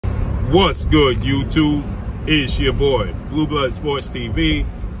What's good, YouTube? It's your boy, Blue Blood Sports TV,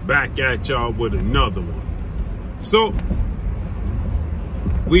 back at y'all with another one. So,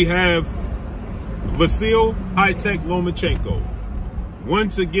 we have Vasily High-Tech Lomachenko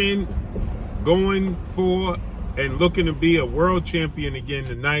once again going for and looking to be a world champion again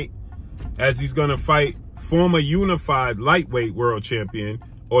tonight, as he's going to fight former unified lightweight world champion,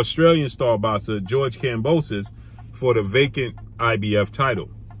 Australian star boxer George Kambosos for the vacant IBF title.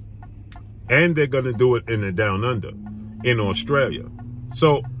 And they're going to do it in the Down Under in Australia.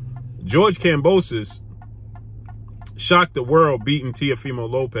 So George Kambosos shocked the world, beating Teofimo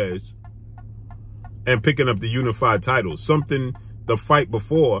Lopez and picking up the unified title, something the fight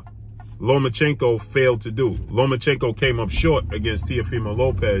before Lomachenko failed to do. Lomachenko came up short against Teofimo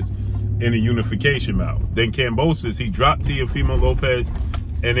Lopez in a unification bout. Then Kambosos, he dropped Teofimo Lopez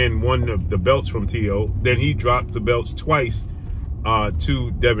and then won the belts from Teo. Then he dropped the belts twice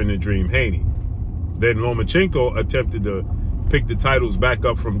to Devin the Dream Haney. Then Lomachenko attempted to pick the titles back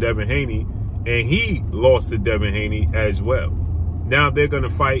up from Devin Haney, and he lost to Devin Haney as well. Now they're going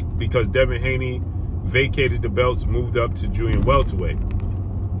to fight because Devin Haney vacated the belts, moved up to junior welterweight.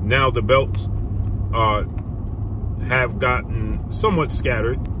 Now the belts have gotten somewhat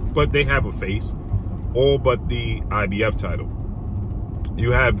scattered, but they have a face, all but the IBF title.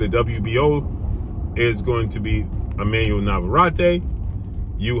 You have the WBO is going to be Emmanuel Navarrete.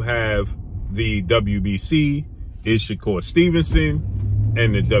 You have the WBC is Shakur Stevenson,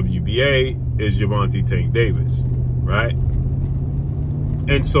 and the WBA is Gervonta Tank Davis, right?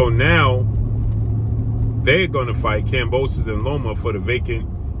 And so now they're going to fight Kambosos and Loma for the vacant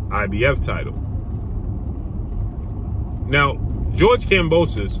IBF title. Now, George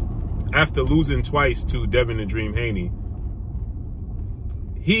Kambosos, after losing twice to Devin the Dream Haney,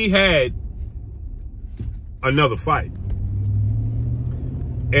 he had another fight.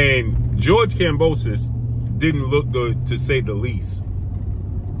 And George Kambosos didn't look good, to say the least.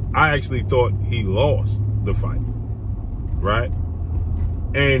 I actually thought he lost the fight, right?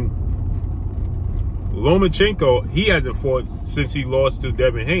 And Lomachenko, he hasn't fought since he lost to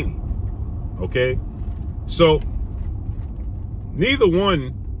Devin Haney, okay? So neither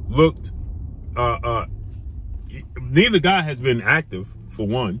one looked, neither guy has been active, for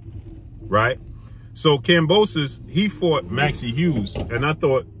one, right? So Kambosos, he fought Maxie Hughes, and I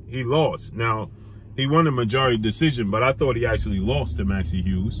thought he lost. Now, he won a majority decision, but I thought he actually lost to Maxie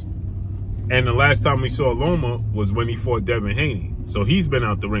Hughes. And the last time we saw Loma was when he fought Devin Haney. So he's been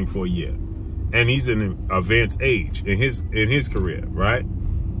out the ring for a year, and he's in an advanced age in his career, right?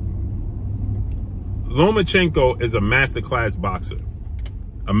 Lomachenko is a masterclass boxer,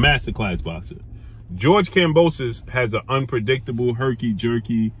 a masterclass boxer. George Kambosos has an unpredictable,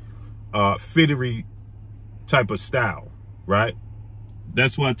 herky-jerky, fittery type of style, right?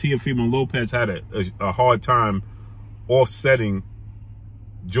 That's why Teofimo Lopez had a hard time offsetting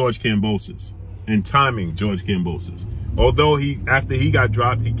George Kambosos and timing George Kambosos. Although after he got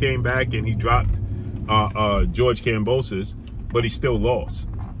dropped, he came back and he dropped George Kambosos, but he still lost,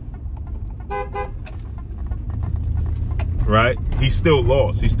 right? He still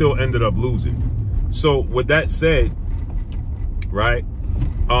lost. He still ended up losing. So with that said, right,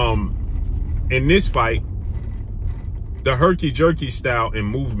 in this fight, the herky-jerky style and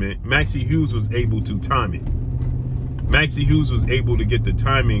movement, Maxie Hughes was able to time it. Maxie Hughes was able to get the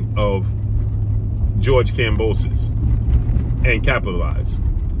timing of George Kambosos and capitalize.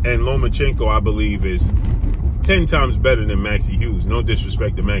 And Lomachenko, I believe, is 10 times better than Maxie Hughes. No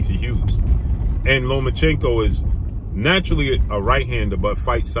disrespect to Maxie Hughes. And Lomachenko is naturally a right-hander, but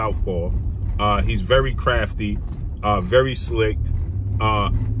fights southpaw. He's very crafty, very slicked.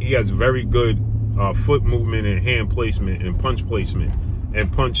 He has very good foot movement and hand placement and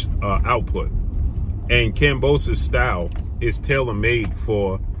punch output. And Kambosos' style is tailor-made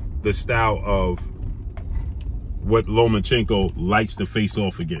for the style of what Lomachenko likes to face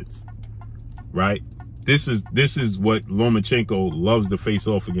off against, right? This is what Lomachenko loves to face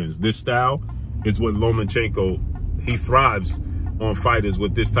off against. This style is what Lomachenko, he thrives on fighters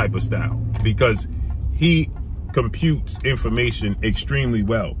with this type of style, because he computes information extremely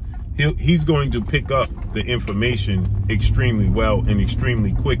well. He's going to pick up the information extremely well and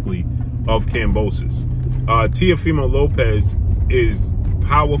extremely quickly of Kambosos. Teofimo Lopez is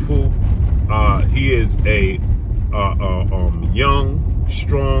powerful. He is a young,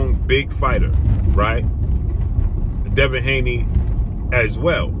 strong, big fighter, right? Devin Haney as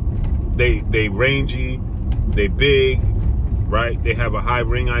well. They rangy, they big, right? They have a high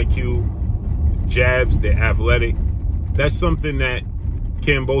ring IQ, jabs, they're athletic. That's something that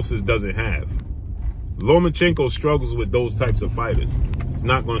Kambosos doesn't have. Lomachenko struggles with those types of fighters. He's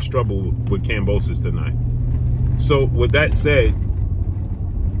not going to struggle with Kambosos tonight. So with that said,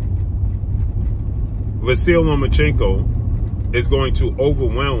 Vasily Lomachenko is going to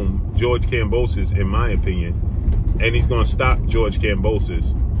overwhelm George Kambosos, in my opinion, and he's going to stop George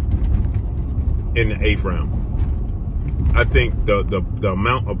Kambosos in the 8th round. I think the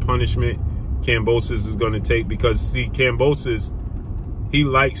amount of punishment Kambosos is going to take, because see, Kambosos,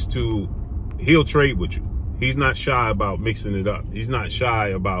 he'll trade with you. He's not shy about mixing it up. He's not shy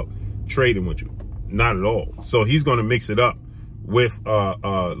about trading with you. Not at all. So he's going to mix it up with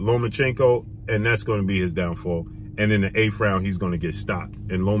Lomachenko, and that's going to be his downfall. And in the 8th round, he's going to get stopped.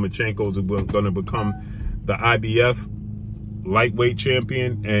 And Lomachenko's going to become the IBF lightweight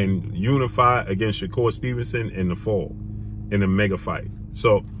champion and unify against Shakur Stevenson in the fall, in a mega fight.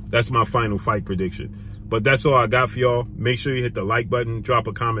 So that's my final fight prediction. But that's all I got for y'all. Make sure you hit the like button. Drop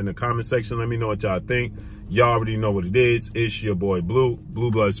a comment in the comment section. Let me know what y'all think. Y'all already know what it is. It's your boy Blue,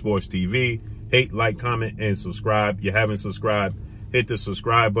 Blue Blood Sports TV. Hate, like, comment, and subscribe. If you haven't subscribed, hit the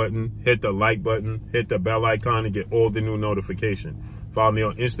subscribe button, hit the like button, hit the bell icon to get all the new notifications. Follow me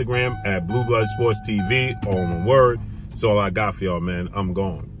on Instagram at Blue Blood Sports TV, all one word. That's all I got for y'all, man. I'm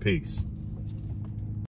gone. Peace.